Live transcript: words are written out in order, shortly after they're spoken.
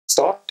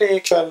Start i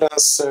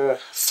kvällens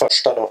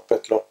första lopp,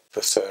 ett lopp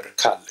för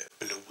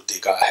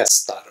kallblodiga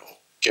hästar,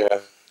 och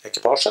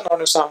ekipagen har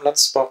nu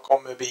samlats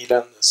bakom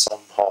bilen som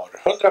har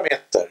 100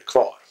 meter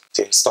kvar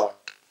till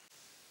start.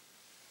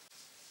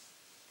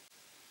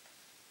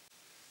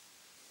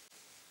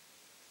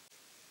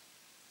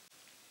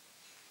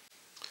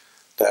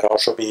 Där har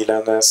så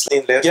bilen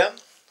slinleden,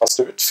 fast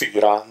ut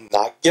 4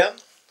 Naggen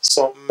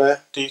som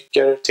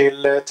dyker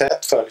till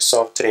tät, följs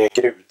av 3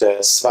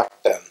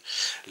 Grudesvarten.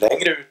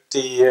 Längre ut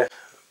i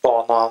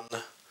banan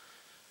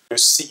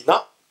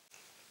Lucina.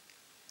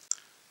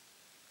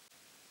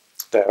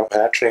 Det är de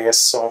här 3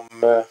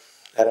 som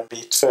är en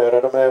bit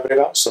före de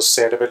övriga. Så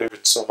ser det väl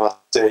ut som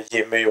att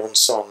Jimmy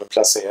Jonsson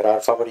placerar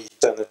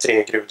favoriten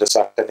 3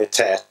 Grudesvarten i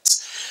tät.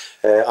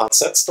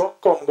 Ansätts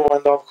dock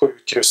omgående av 7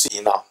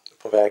 Krusina.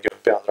 På väg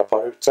upp i andra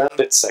par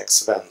utvändigt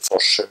 6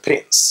 Vänfors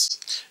Prins.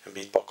 En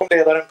bit bakom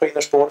ledaren på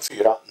innerspår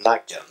 4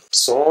 Naggen.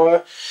 Så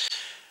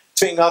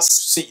tvingas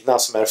Sina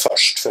som är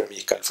först för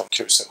Mikael von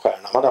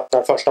Krusenstjerna. Man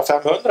öppnar första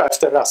 500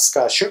 efter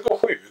raska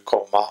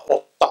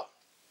 27,8.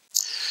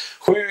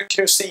 7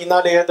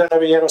 Krusina leder när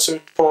vi ger oss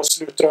ut på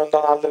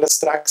slutrundan alldeles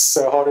strax.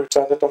 Har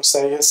utvändigt om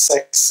sig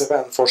 6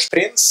 Vänfors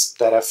Prins.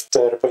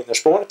 Därefter på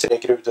innerspår 3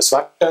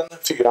 Grudesvarten,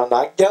 4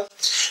 Naggen.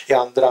 I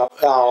andra,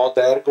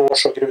 där går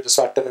så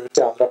Grudesvarten ut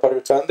i andra par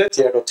utvändigt.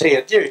 Ger då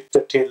tredje ytter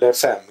till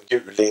 5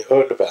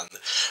 Guliulven.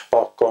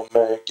 Bakom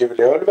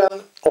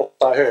Guliulven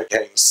 8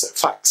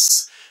 Höghängsfax.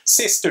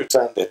 Sist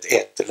utvändigt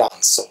 1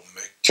 Landsom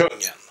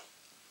Kungen.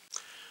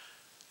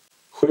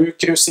 7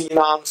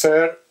 Krusina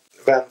anför.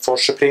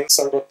 Vänfors Prins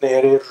har gått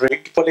ner i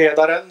rygg på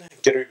ledaren.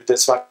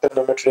 Grudesvarten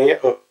nummer 3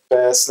 upp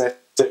snett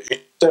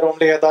ytter om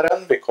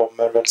ledaren. Vi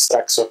kommer väl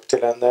strax upp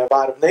till en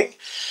varvning.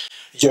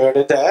 Gör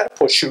det där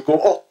på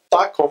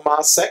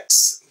 28,6.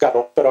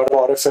 Galopper har det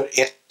varit för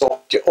 1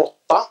 och 8.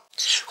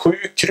 7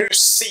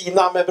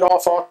 Krusina med bra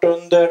fart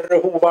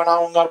under hovarna,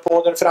 ångar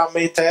på där framme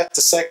i tät.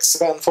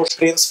 6 Vänfors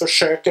Prins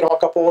försöker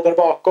haka på där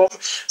bakom.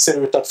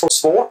 Ser ut att få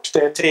svårt. Det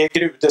är 3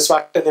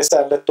 Grudesvarten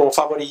istället då,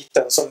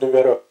 favoriten som nu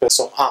är uppe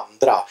som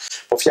andra.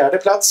 På fjärde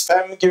plats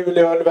 5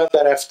 Guliulven,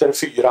 därefter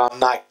 4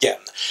 Naggen.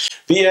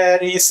 Vi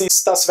är i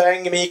sista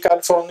sväng.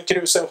 Mikael von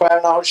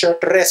Krusenstjerna har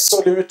kört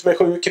resolut med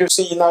 7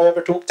 Krusina,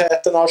 övertog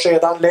täten, har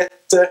sedan lett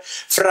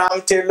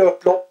fram till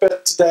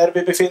upploppet där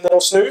vi befinner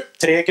oss nu.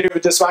 3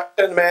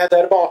 Grudesvarten med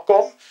där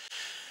bakom.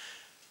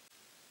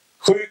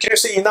 7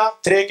 Krusina,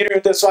 3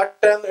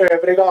 Grudesvarten,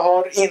 övriga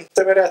har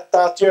inte med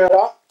detta att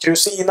göra.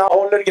 Krusina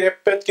håller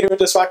greppet,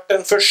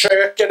 Grudesvarten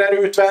försöker där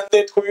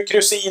utvändigt. 7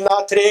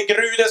 Krusina, 3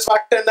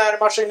 Grudesvarten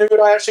närmar sig nu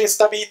och är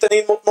sista biten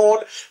in mot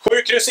mål.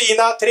 7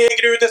 Krusina, 3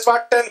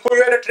 Grudesvarten, 7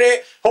 eller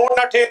 3,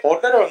 håller till,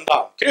 håller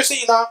undan.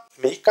 Krusina,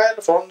 Mikael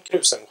von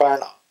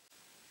Krusenstjerna.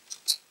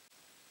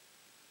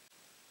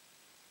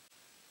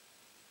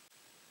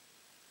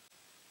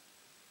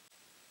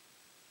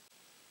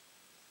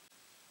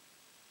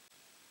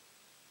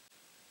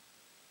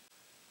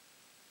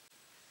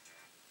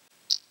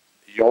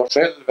 Jag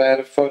själv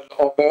är full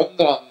av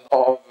beundran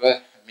av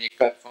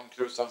Mikael von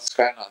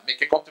Krusenstjerna.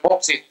 Micke, kom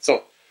tillbaka hit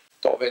så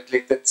tar vi ett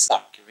litet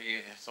snack.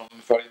 Vi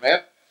som följer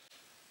med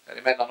här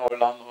i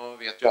Mellannorrland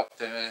och vet ju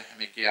att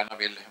Micke gärna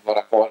vill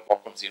vara kvar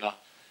bakom sina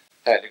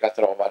härliga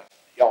travar.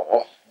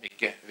 Ja,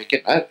 Micke,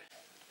 vilken är?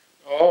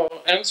 Ja,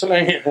 än så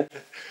länge.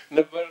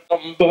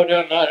 De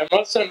börjar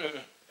närma sig nu.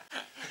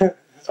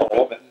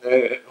 Ja, men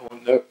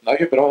hon öppnar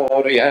ju bra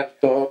och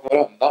rejält och går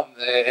undan.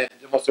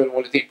 Du måste väl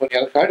vara lite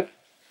imponerad själv?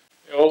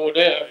 Jo,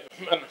 det är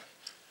men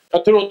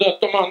jag trodde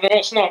att de andra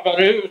var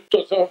snabbare ut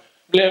och så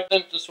blev det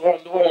inte så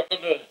ändå. Jag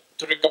kunde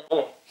trycka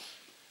på.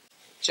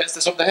 Känns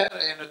det som det här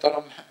är en av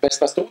de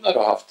bästa stona du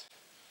har haft?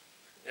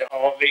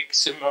 Ja,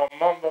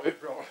 Viximamman var ju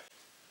bra.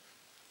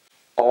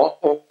 Ja,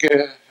 och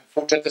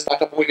fortsätter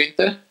starta på i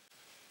vinter?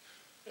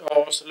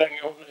 Ja, så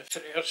länge hon är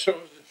fräsch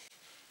och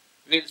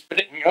vill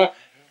springa.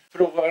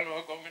 Prova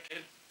några gånger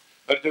till.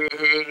 Du,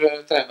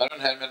 hur tränar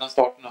den här mellan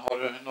starterna? Har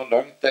du något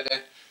lugnt eller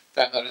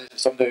tränar du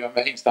som du gör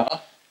med hingstarna?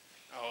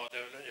 Ja, det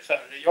är väl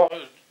ungefär.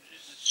 Jag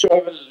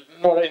kör väl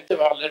några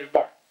intervaller i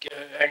back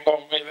en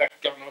gång i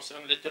veckan och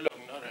sen lite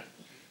lugnare.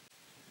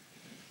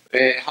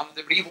 Han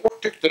det blir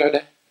hårt tyckte du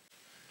eller?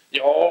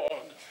 Ja,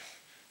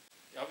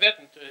 jag vet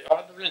inte. Jag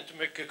hade väl inte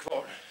mycket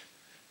kvar.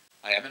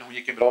 Nej, men hon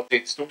gick en bra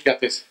tid. Stort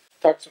grattis!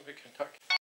 Tack så mycket, tack.